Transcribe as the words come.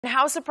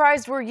How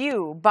surprised were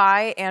you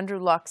by Andrew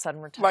Luck's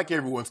sudden retirement? Like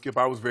everyone, Skip,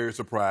 I was very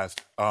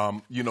surprised.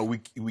 You know,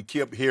 we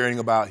kept hearing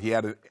about he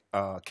had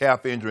a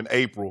calf injury in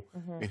April,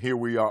 and here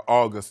we are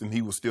August, and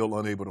he was still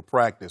unable to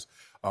practice.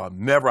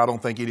 Never, I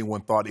don't think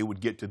anyone thought it would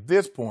get to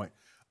this point.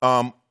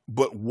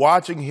 But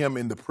watching him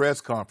in the press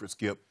conference,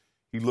 Skip,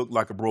 he looked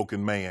like a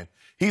broken man.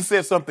 He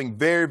said something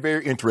very,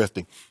 very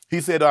interesting.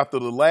 He said after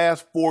the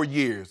last 4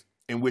 years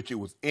in which it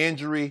was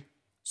injury,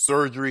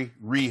 surgery,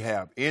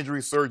 rehab,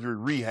 injury, surgery,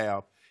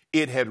 rehab,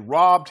 it had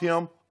robbed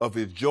him of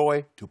his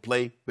joy to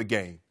play the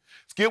game.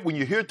 Skip, when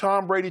you hear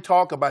Tom Brady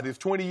talk about his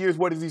 20 years,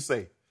 what does he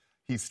say?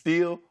 He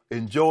still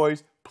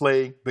enjoys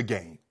playing the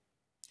game.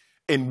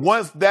 And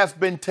once that's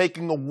been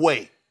taken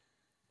away,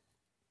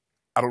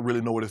 I don't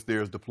really know what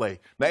there is to play.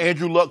 Now,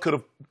 Andrew Luck could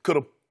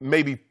have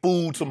maybe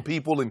fooled some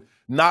people and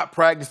not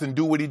practice and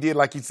do what he did,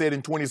 like he said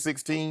in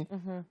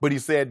 2016. But he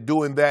said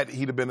doing that,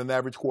 he'd have been an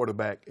average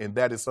quarterback, and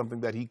that is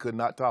something that he could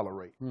not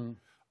tolerate.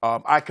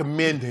 I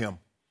commend him.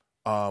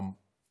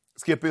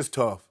 Skip, is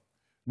tough.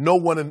 No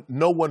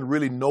one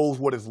really knows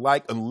what it's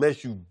like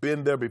unless you've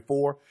been there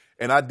before.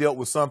 And I dealt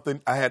with something.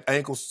 I had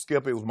ankle,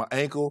 Skip. It was my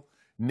ankle,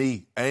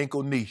 knee.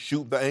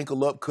 Shoot the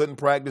ankle up. Couldn't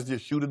practice.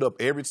 Just shoot it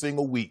up every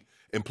single week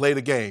and play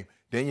the game.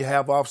 Then you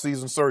have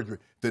off-season surgery.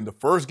 Then the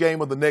first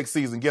game of the next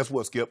season, guess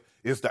what, Skip?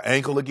 It's the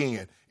ankle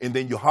again. And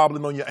then you're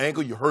hobbling on your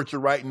ankle. You hurt your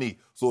right knee.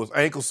 So it's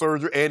ankle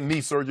surgery and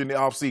knee surgery in the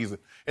off-season.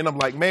 And I'm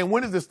like, man,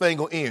 when is this thing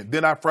going to end?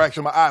 Then I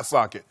fracture my eye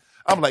socket.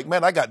 I'm like,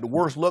 man, I got the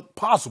worst luck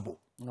possible.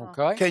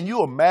 Okay. Can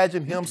you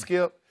imagine him,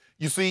 Skip?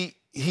 You see,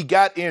 he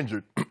got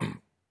injured.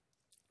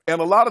 And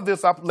a lot of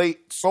this I laid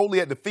solely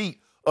at the feet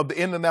of the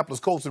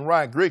Indianapolis Colts and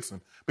Ryan Grigson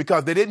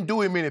because they didn't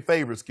do him any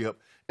favors, Skip.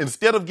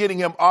 Instead of getting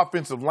him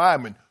offensive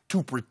linemen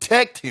to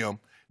protect him,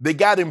 they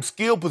got him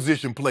skill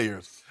position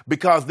players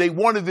because they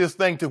wanted this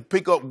thing to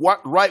pick up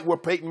right where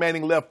Peyton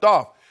Manning left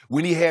off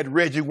when he had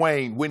Reggie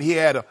Wayne, when he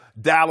had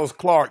Dallas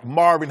Clark,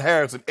 Marvin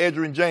Harrison,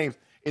 Edgerrin James,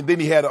 and then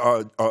he had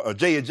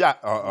Jay Ajayi.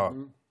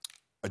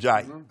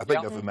 I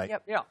think that's his name.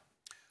 Yeah.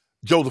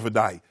 Joseph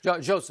Ajayi.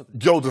 Joseph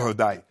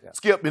Ajayi. Yeah.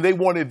 Skip, and they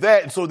wanted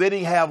that, and so they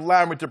didn't have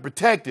linemen to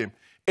protect him.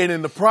 And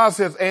in the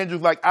process,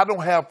 Andrew's like, I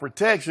don't have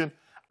protection.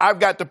 I've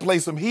got to play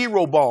some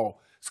hero ball.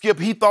 Skip,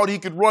 he thought he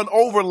could run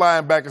over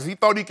linebackers. He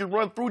thought he could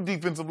run through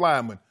defensive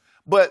linemen.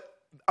 But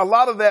a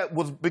lot of that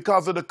was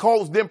because of the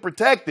Colts didn't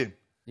protect him.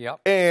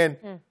 Yep. And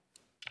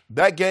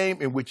that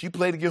game in which he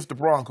played against the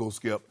Broncos,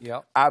 Skip,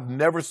 I've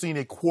never seen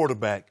a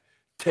quarterback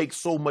take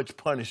so much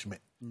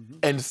punishment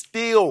and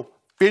still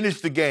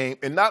finish the game.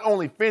 And not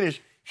only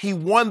finish, he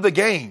won the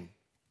game.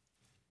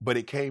 But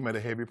it came at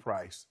a heavy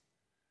price.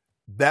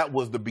 That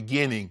was the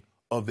beginning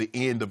of the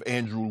end of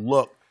Andrew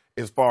Luck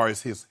as far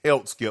as his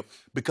health, Skip,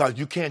 because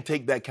you can't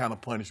take that kind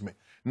of punishment.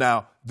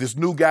 Now, this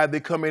new guy,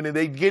 they come in and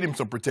they get him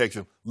some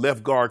protection.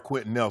 Left guard,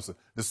 Quentin Nelson.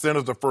 The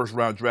center's a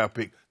first-round draft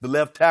pick. The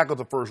left tackle's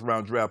a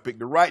first-round draft pick.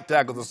 The right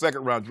tackle's a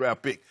second-round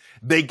draft pick.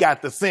 They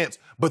got the sense,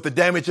 but the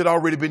damage had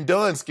already been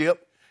done,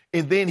 Skip.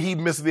 And then he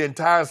missed the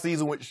entire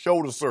season with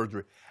shoulder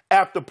surgery.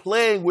 After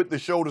playing with the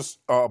shoulders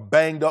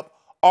banged up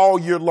all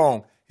year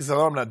long, he said,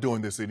 I'm not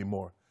doing this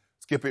anymore.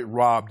 Skip, it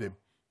robbed him.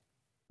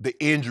 The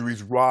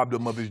injuries robbed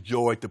him of his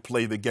joy to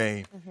play the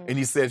game. And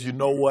he says, you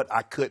know what?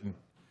 I couldn't.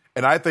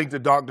 And I think the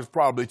doctors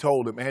probably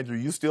told him, Andrew,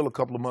 you're still a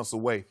couple of months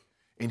away.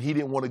 And he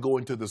didn't want to go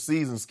into the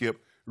season,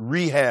 Skip,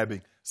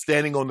 rehabbing,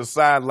 standing on the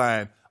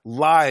sideline,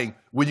 lying,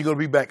 when you're going to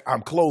be back.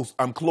 I'm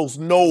close,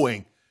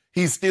 knowing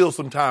he's still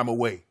some time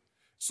away.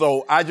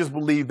 So I just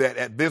believe that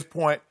at this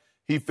point,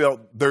 he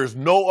felt there's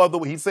no other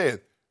way. He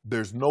said,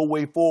 there's no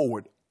way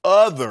forward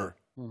other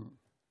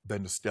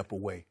than to step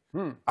away.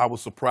 I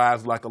was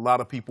surprised like a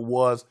lot of people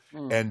was,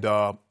 and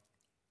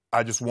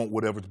I just want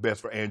whatever's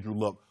best for Andrew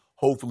Luck.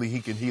 Hopefully he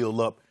can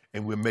heal up,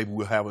 and maybe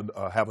we'll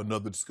have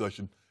another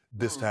discussion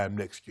this time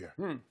next year.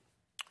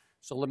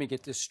 So let me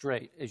get this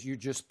straight. As you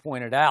just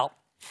pointed out,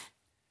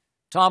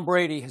 Tom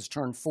Brady has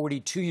turned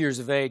 42 years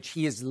of age.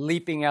 He is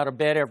leaping out of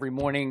bed every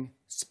morning,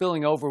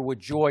 spilling over with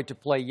joy to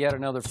play yet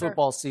another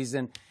football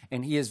season,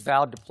 and he has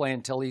vowed to play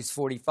until he's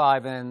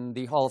 45. And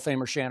the Hall of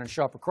Famer Shannon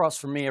Sharpe across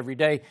from me every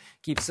day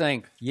keeps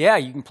saying, yeah,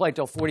 you can play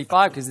till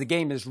 45 because the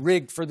game is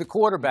rigged for the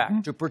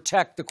quarterback, to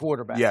protect the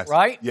quarterback,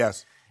 right?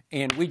 Yes.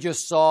 And we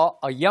just saw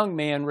a young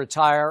man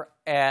retire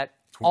at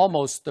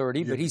almost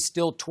 30, but he's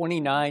still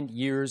 29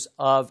 years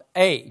of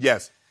age.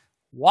 Yes.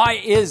 Why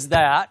is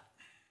that?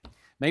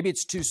 Maybe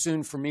it's too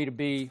soon for me to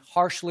be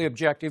harshly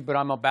objective, but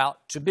I'm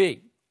about to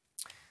be.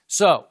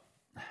 So,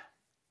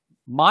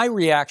 my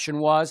reaction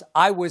was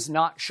I was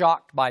not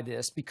shocked by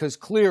this because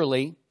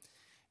clearly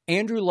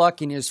Andrew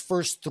Luck in his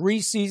first 3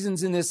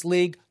 seasons in this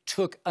league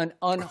took an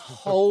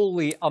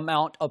unholy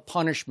amount of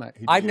punishment.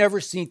 I've never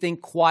seen anything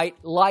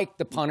quite like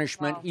the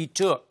punishment he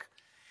took.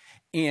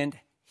 And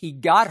he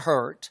got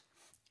hurt,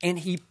 and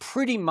he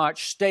pretty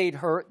much stayed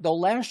hurt, though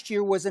last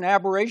year was an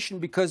aberration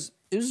because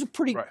it was a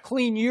pretty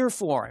clean year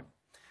for him.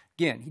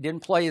 Again, he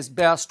didn't play his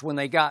best when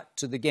they got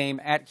to the game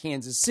at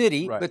Kansas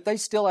City, but they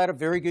still had a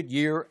very good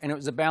year, and it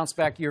was a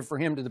bounce-back year for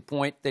him to the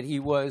point that he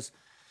was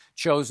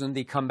chosen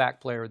the comeback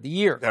player of the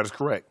year. That is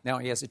correct. Now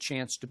he has a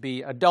chance to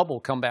be a double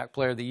comeback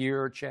player of the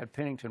year. Chad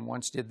Pennington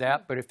once did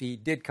that, but if he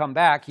did come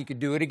back, he could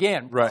do it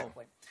again, probably.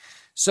 Right.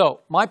 So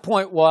my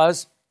point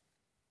was,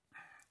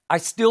 I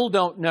still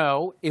don't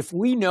know if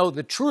we know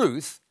the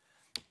truth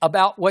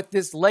about what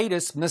this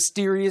latest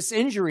mysterious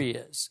injury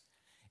is.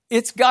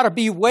 It's got to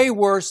be way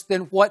worse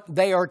than what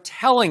they are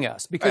telling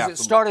us, because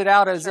Absolutely. it started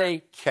out as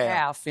a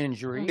calf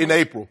injury. In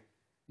April.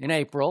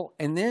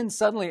 And then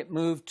suddenly it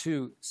moved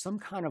to some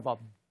kind of a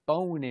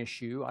bone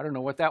issue. I don't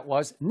know what that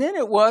was. And then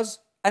it was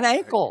an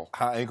ankle.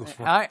 High ankle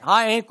sprain.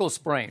 High ankle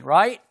sprain,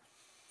 right?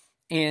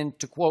 And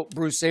to quote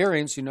Bruce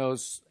Arians, who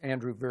knows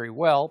Andrew very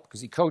well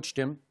because he coached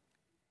him,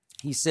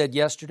 he said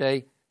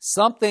yesterday,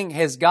 something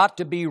has got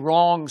to be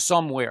wrong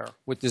somewhere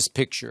with this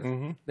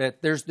picture.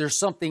 That there's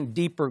something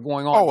deeper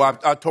going on. Oh,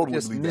 I totally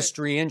this believe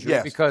mystery that. injury,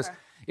 Yes. because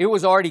it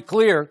was already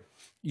clear.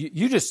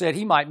 You just said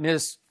he might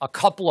miss a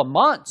couple of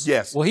months.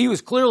 Yes. Well, he was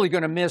clearly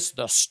going to miss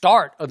the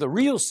start of the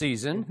real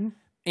season,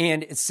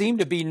 and it seemed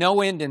to be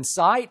no end in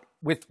sight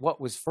with what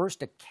was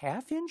first a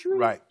calf injury.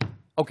 Right.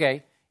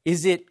 Okay.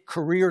 Is it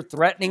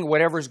career-threatening,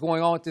 whatever's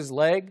going on with his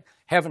leg?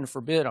 Heaven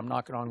forbid, I'm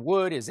knocking on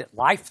wood. Is it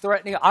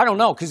life-threatening? I don't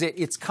know, because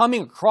it's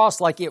coming across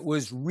like it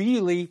was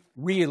really,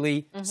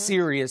 really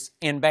serious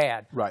and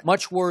bad. Right.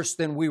 Much worse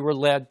than we were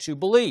led to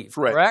believe.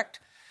 Correct?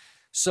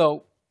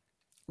 So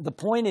the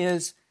point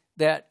is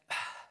that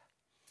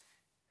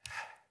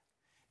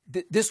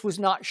this was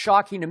not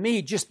shocking to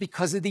me just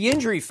because of the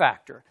injury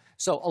factor.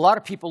 So a lot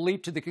of people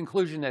leap to the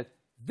conclusion that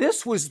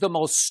this was the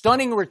most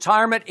stunning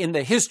retirement in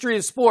the history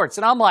of sports.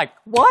 And I'm like,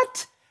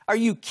 what? Are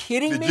you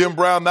kidding me? Did Jim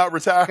Brown not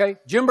retire? Okay.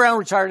 Jim Brown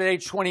retired at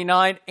age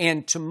 29.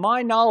 And to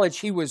my knowledge,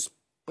 he was,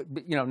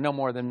 no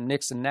more than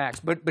Nixon Nax,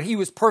 but he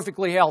was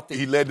perfectly healthy.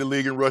 He led the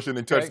league in rushing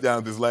and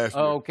touchdowns this last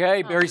year.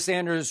 Okay. Barry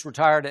Sanders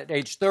retired at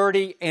age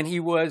 30, and he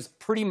was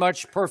pretty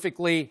much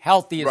perfectly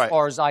healthy as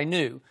far as I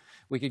knew.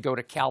 We could go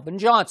to Calvin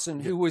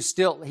Johnson, who was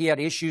he had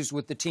issues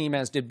with the team,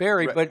 as did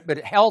Barry, but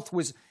health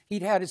was,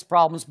 he'd had his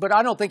problems, but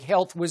I don't think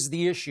health was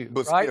the issue,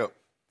 But right? still,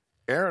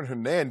 Aaron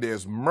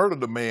Hernandez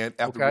murdered a man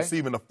after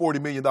receiving a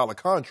 $40 million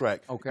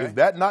contract. Okay. Is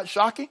that not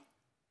shocking?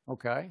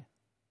 Okay.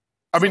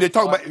 I mean, they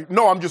talk about,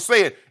 no, I'm just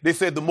saying, they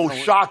said the most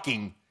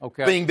shocking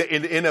thing that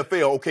in the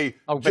NFL,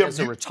 but it's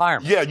a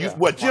retirement. Yeah,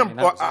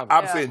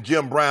 I'm saying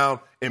Jim Brown,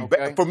 and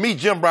for me,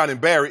 Jim Brown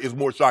and Barry is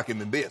more shocking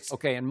than this.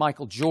 Okay, and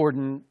Michael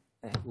Jordan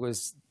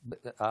was,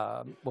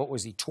 what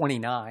was he,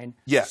 29?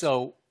 Yes.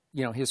 So,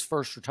 his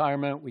first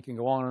retirement, we can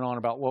go on and on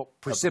about what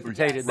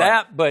precipitated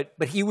that, but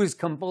he was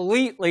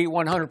completely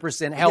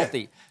 100% healthy.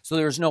 Yeah. So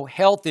there's no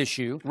health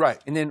issue. Right.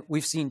 And then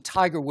we've seen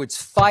Tiger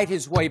Woods fight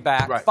his way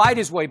back,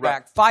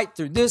 fight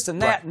through this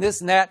and that and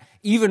this and that,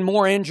 even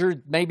more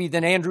injured maybe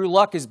than Andrew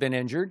Luck has been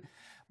injured.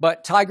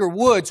 But Tiger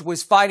Woods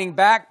was fighting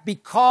back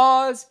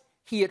because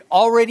he had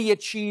already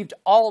achieved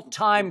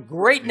all-time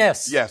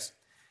greatness. Yes.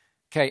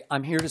 Okay,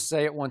 I'm here to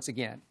say it once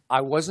again.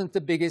 I wasn't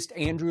the biggest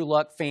Andrew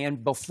Luck fan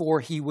before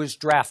he was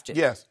drafted.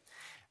 Yes.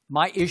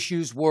 My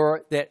issues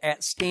were that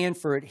at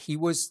Stanford, he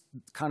was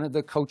kind of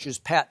the coach's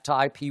pet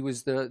type. He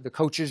was the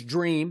coach's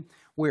dream,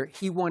 where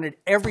he wanted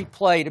every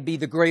play to be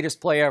the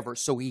greatest play ever.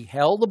 So he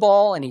held the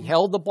ball,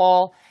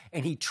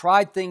 and he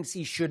tried things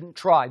he shouldn't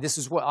try. This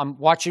is what I'm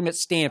watching him at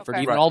Stanford,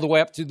 even all the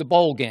way up to the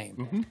bowl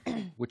game,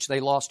 which they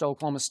lost to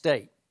Oklahoma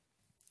State.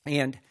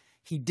 And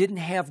he didn't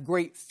have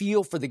great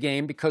feel for the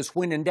game because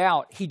when in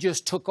doubt, he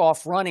just took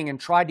off running and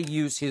tried to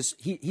use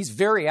he's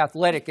very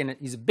athletic and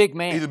he's a big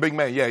man. He's a big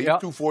man, yeah. He's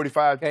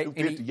 245,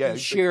 250, He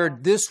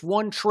shared this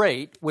one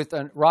trait with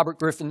Robert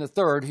Griffin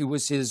III, who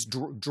was his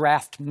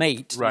draft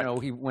mate.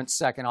 Right. He went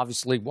second.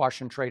 Obviously,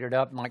 Washington traded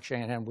up. Mike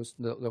Shanahan was,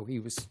 though he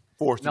was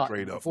forced to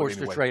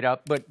trade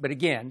up. But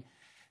again,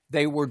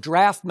 they were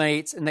draft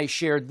mates and they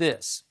shared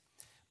this.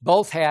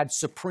 Both had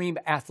supreme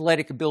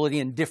athletic ability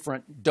in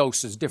different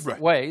doses, different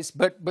ways.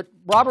 But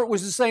Robert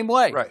was the same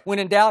way. Right. When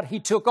in doubt,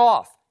 he took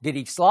off. Did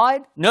he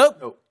slide?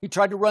 Nope. He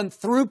tried to run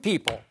through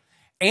people.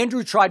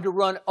 Andrew tried to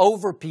run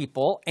over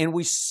people, and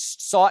we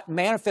saw it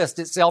manifest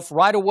itself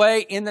right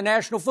away in the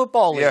National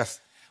Football League.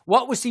 Yes.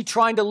 What was he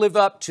trying to live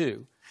up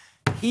to?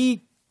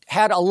 He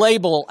had a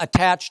label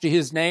attached to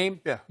his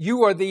name. Yeah.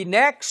 You are the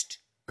next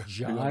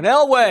John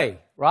Elway,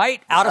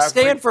 right? Out of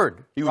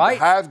Stanford. He was the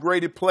highest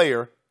graded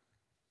player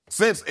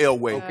since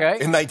Elway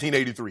in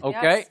 1983. Okay,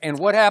 Yes. And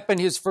what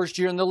happened his first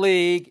year in the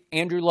league?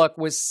 Andrew Luck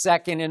was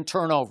second in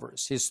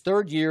turnovers. His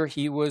third year,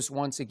 he was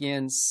once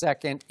again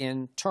second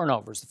in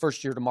turnovers. The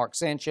first year to Mark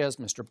Sanchez,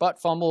 Mr.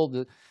 Butt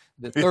Fumble.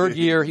 The third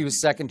year, he was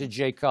second to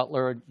Jay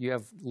Cutler. You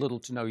have little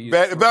to no use.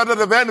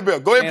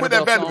 Vanderbilt. Go ahead and put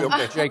that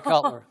Vanderbilt. Jay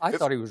Cutler. I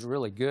thought he was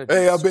really good.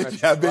 Hey, I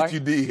bet you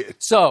did.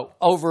 So,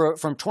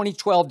 from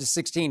 2012 to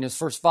 16, his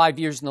first 5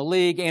 years in the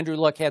league, Andrew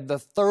Luck had the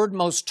third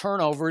most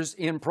turnovers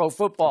in pro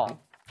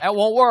football. That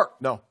won't work.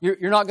 No.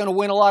 You're not going to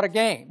win a lot of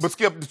games. But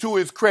Skip, to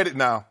his credit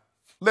now,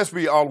 let's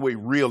be all the way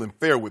real and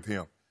fair with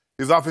him.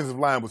 His offensive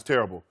line was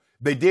terrible.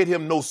 They did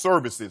him no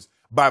services,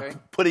 by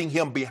putting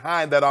him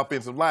behind that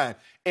offensive line.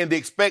 And the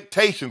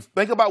expectations,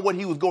 think about what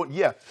he was going.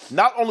 Yeah,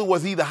 not only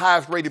was he the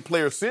highest rated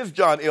player since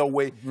John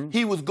Elway,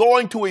 he was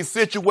going to a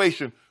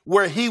situation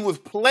where he was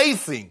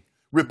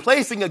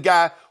replacing a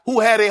guy who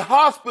had a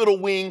hospital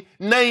wing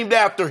named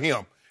after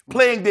him,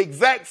 playing the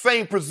exact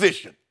same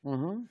position.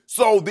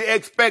 So the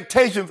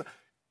expectations,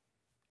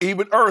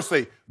 even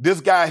Irsay,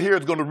 this guy here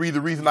is going to be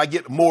the reason I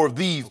get more of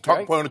these,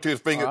 pointing to his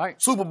finger,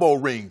 Super Bowl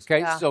rings.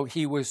 Okay, so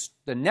he was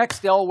the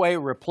next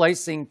Elway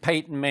replacing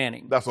Peyton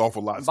Manning. That's an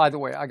awful lot. And by the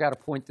way, I got to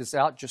point this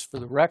out just for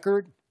the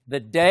record. The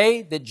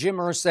day that Jim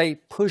Irsay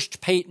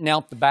pushed Peyton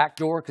out the back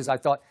door, because I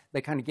thought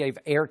they kind of gave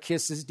air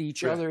kisses to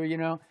each other, you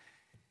know,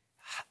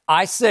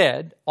 I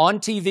said on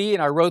TV,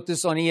 and I wrote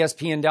this on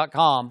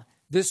ESPN.com,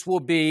 this will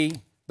be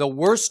the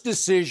worst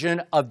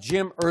decision of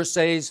Jim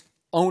Irsay's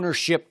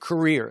ownership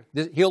career.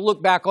 He'll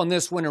look back on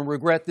this one and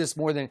regret this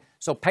more than...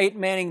 So Peyton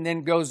Manning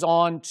then goes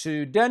on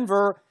to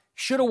Denver,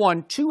 should have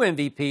won 2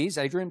 MVPs.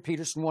 Adrian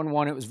Peterson won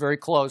 1. It was very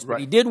close, but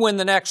he did win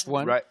the next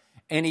one.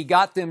 And he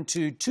got them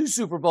to 2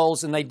 Super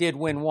Bowls, and they did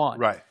win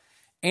 1.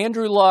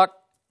 Andrew Luck,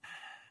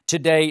 to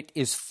date,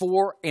 is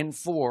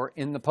 4-4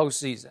 in the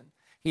postseason.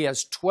 He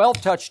has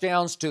 12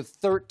 touchdowns to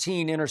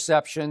 13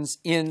 interceptions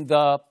in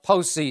the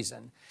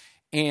postseason.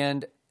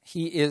 And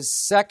he is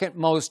second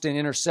most in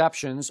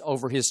interceptions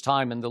over his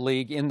time in the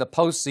league in the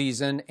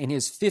postseason, and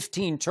his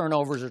 15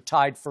 turnovers are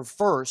tied for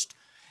first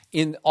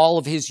in all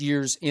of his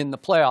years in the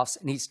playoffs.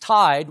 And he's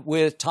tied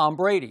with Tom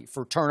Brady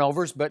for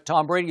turnovers, but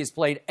Tom Brady has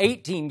played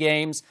 18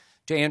 games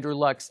to Andrew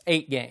Luck's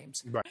 8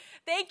 games.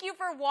 Thank you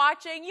for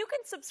watching. You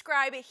can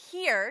subscribe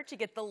here to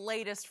get the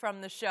latest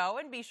from the show,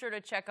 and be sure to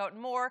check out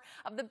more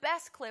of the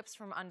best clips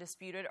from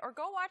Undisputed, or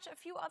go watch a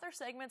few other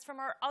segments from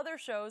our other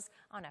shows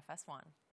on FS1.